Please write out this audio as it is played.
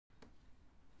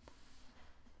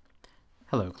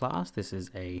Hello class, this is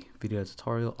a video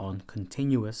tutorial on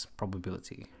continuous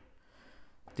probability.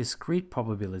 Discrete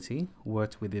probability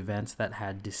worked with events that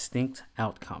had distinct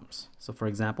outcomes. So for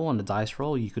example, on the dice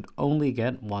roll, you could only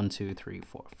get 1, 2, 3,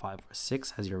 4, 5, or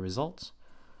 6 as your results.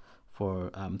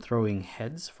 For throwing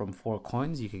heads from 4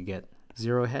 coins, you could get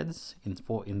 0 heads in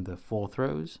the 4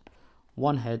 throws,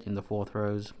 1 head in the 4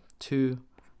 throws, 2,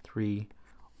 3,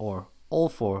 or all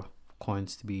 4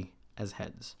 coins to be as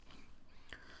heads.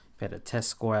 If you had a test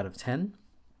score out of 10,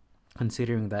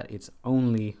 considering that it's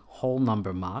only whole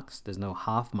number marks, there's no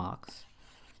half marks,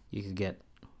 you could get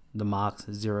the marks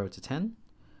 0 to 10.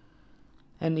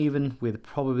 And even with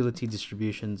probability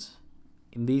distributions,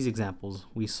 in these examples,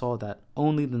 we saw that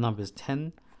only the numbers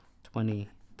 10, 20,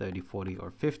 30, 40, or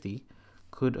 50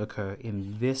 could occur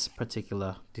in this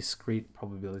particular discrete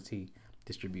probability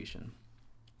distribution.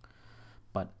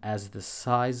 But as the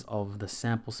size of the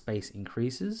sample space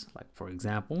increases, like for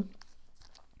example,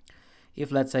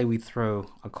 if let's say we throw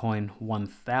a coin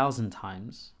 1,000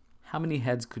 times, how many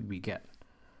heads could we get?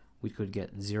 We could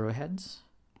get 0 heads,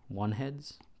 1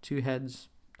 heads, 2 heads,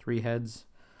 3 heads,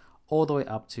 all the way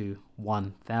up to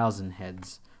 1,000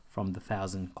 heads from the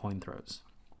 1,000 coin throws.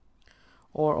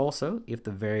 Or also, if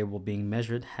the variable being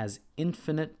measured has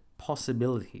infinite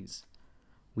possibilities,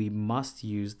 we must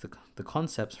use the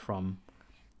concepts from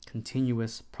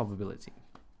continuous probability.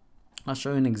 I'll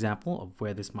show you an example of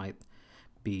where this might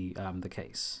be the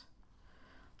case.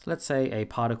 So let's say a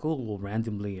particle will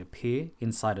randomly appear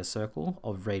inside a circle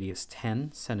of radius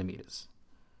 10 centimeters.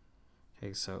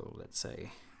 Okay, so let's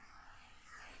say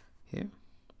here,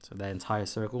 so that entire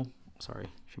circle, sorry,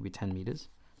 should be 10 meters.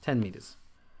 10 meters.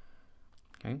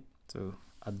 Okay, so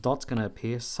a dot's going to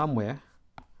appear somewhere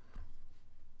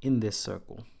in this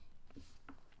circle.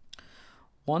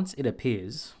 Once it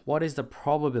appears, what is the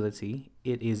probability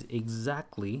it is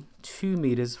exactly 2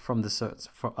 meters from the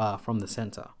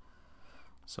center?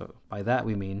 So by that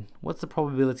we mean, what's the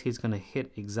probability it's going to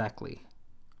hit exactly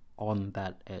on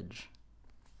that edge?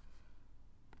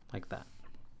 Like that.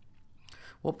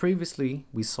 Well, previously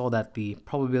we saw that the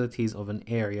probabilities of an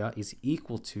area is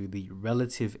equal to the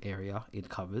relative area it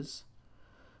covers.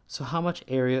 So how much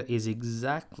area is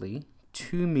exactly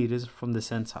 2 meters from the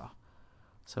center?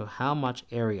 So how much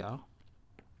area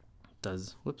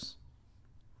does,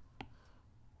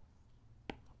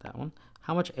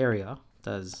 how much area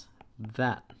does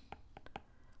that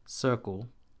circle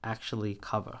actually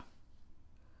cover?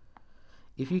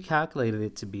 If you calculated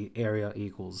it to be area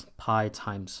equals pi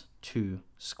times 2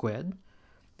 squared,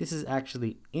 this is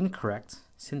actually incorrect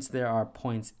since there are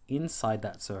points inside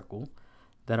that circle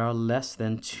that are less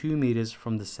than 2 meters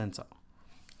from the center.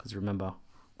 Because remember,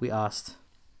 we asked,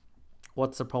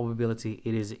 what's the probability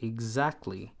it is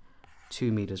exactly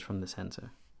 2 meters from the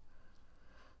center?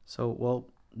 So, well,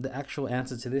 the actual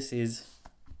answer to this is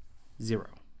 0.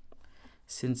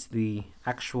 Since the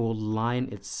actual line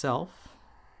itself,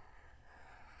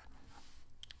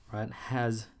 right,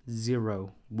 has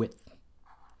 0 width.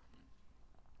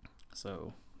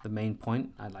 So the main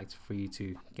point I'd like for you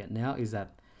to get now is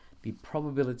that the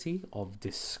probability of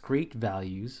discrete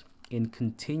values in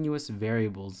continuous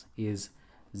variables is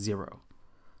 0.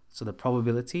 So the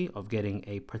probability of getting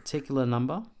a particular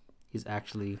number is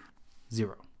actually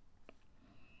 0.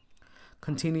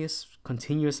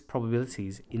 Continuous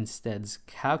probabilities instead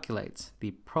calculates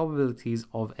the probabilities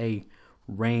of a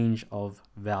range of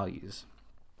values.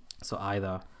 So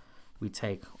either we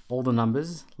take all the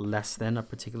numbers less than a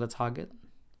particular target,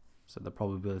 so the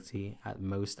probability at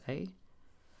most A.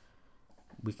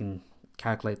 We can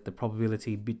calculate the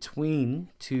probability between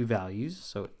two values,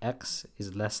 so X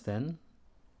is less than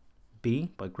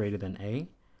B but greater than A,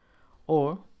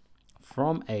 or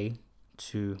from A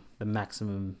to the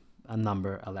maximum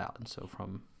number allowed, so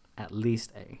from at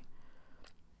least A.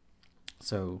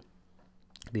 So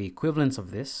the equivalence of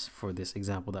this for this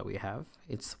example that we have,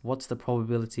 it's what's the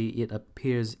probability it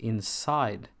appears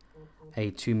inside a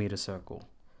 2 meter circle.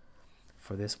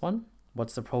 For this one,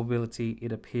 what's the probability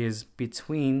it appears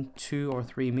between 2 or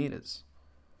 3 meters?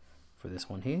 For this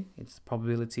one here, its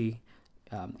probability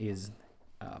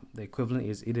the equivalent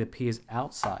is it appears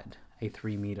outside a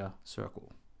 3 meter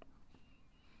circle.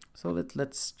 So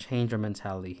let's change our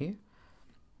mentality here.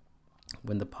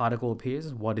 When the particle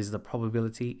appears, what is the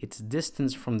probability its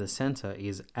distance from the center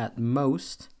is at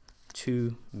most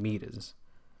 2 meters?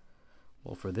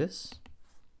 Well, for this,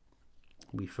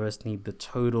 we first need the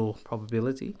total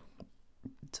probability.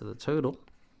 So the total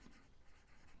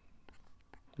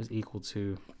is equal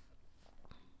to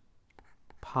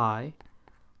pi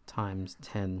times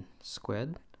 10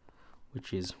 squared,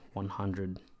 which is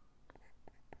 100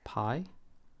 pi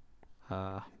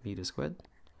meters squared.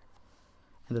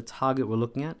 And the target we're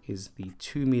looking at is the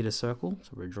 2 meter circle.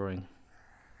 So we're drawing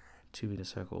 2 meter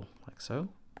circle like so.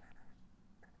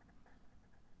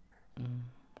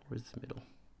 Where's the middle?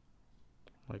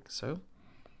 Like so.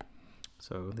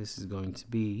 So this is going to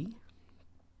be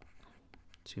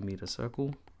 2 meter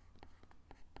circle.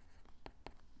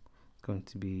 It's going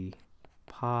to be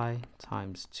pi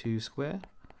times 2 square,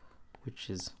 which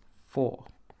is 4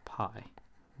 pi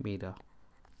meter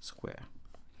square.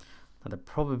 Now the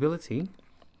probability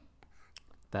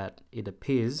that it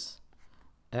appears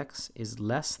x is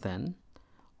less than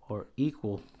or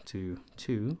equal to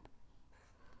 2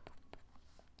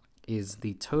 is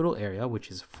the total area, which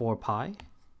is 4 pi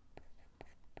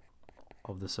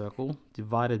of the circle,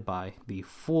 divided by the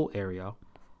full area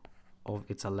of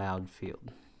its allowed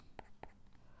field.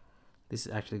 This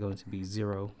is actually going to be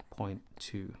 0.25.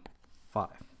 So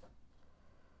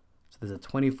there's a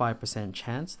 25%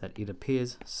 chance that it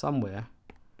appears somewhere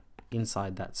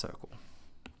inside that circle.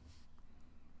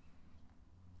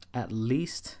 At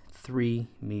least 3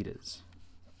 meters.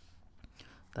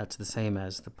 That's the same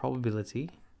as the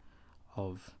probability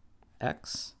of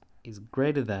x is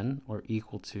greater than or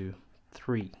equal to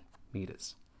 3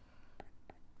 meters.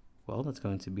 Well, that's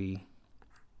going to be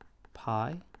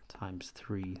pi times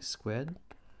 3 squared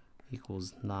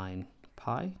equals 9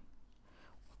 pi.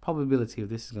 Probability of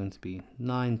this is going to be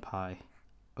 9 pi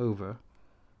over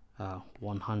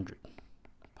 100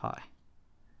 pi.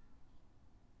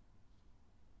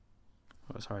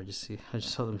 Oh, sorry, I just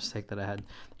saw the mistake that I had. It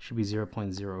should be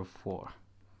 0.04,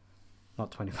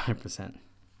 not 25%.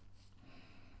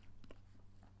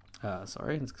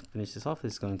 Sorry, let's finish this off.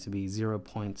 This is going to be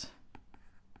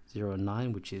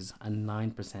 0.09, which is a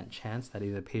 9% chance that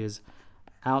it appears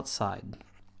outside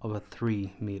of a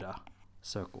 3 meter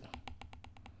circle.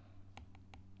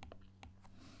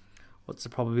 What's the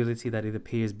probability that it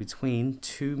appears between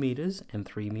 2 meters and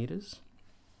 3 meters?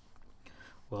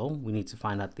 Well, we need to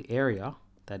find out the area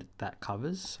that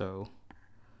covers. So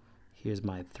here's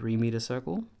my 3 meter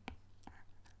circle.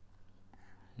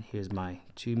 And here's my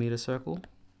 2 meter circle.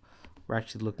 We're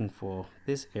actually looking for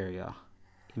this area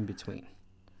in between.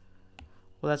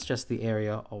 Well, that's just the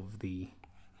area of the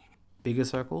bigger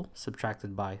circle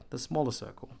subtracted by the smaller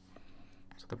circle.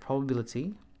 So the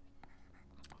probability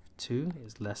of 2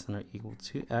 is less than or equal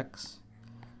to x,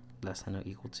 less than or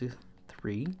equal to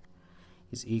 3,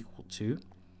 is equal to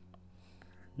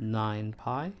 9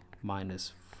 pi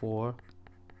minus 4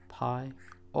 pi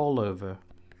all over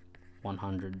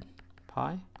 100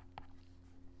 pi.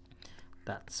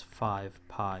 That's 5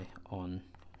 pi on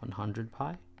 100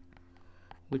 pi,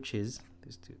 which is,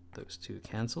 those two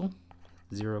cancel,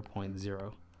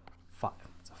 0.05.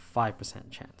 It's a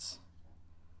 5% chance.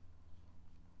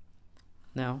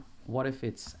 Now, what if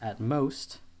it's at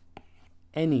most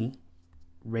any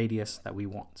radius that we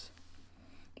want?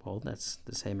 Well, that's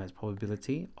the same as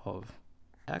probability of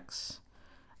x.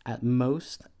 At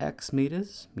most x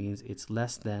meters means it's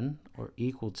less than or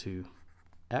equal to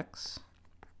x.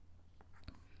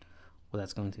 Well,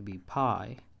 that's going to be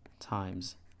pi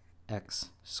times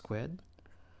x squared,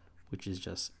 which is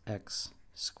just x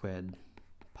squared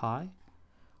pi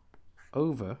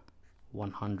over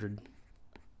 100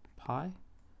 pi.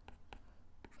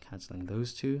 Cancelling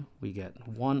those two, we get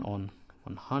 1 on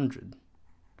 100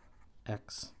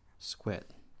 x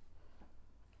squared.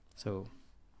 So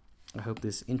I hope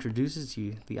this introduces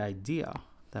you the idea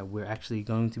that we're actually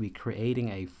going to be creating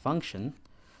a function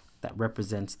that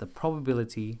represents the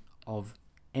probability of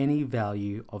any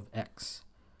value of x.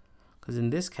 Because in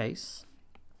this case,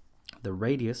 the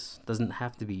radius doesn't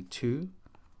have to be 2,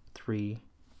 3,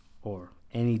 or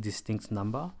any distinct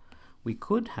number. We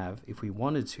could have, if we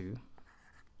wanted to,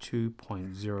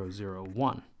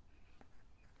 2.001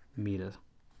 meter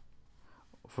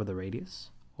for the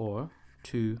radius, or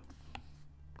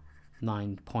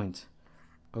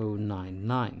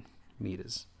 9.099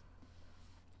 meters.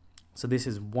 So this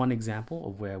is one example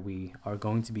of where we are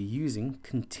going to be using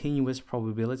continuous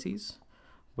probabilities,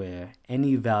 where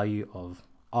any value of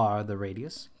r, the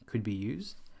radius, could be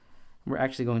used. We're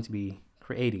actually going to be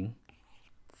creating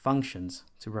functions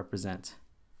to represent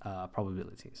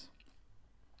probabilities.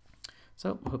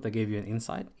 So I hope that gave you an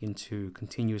insight into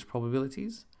continuous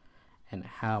probabilities and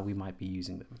how we might be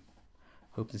using them.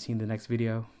 Hope to see you in the next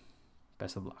video.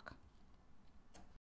 Best of luck.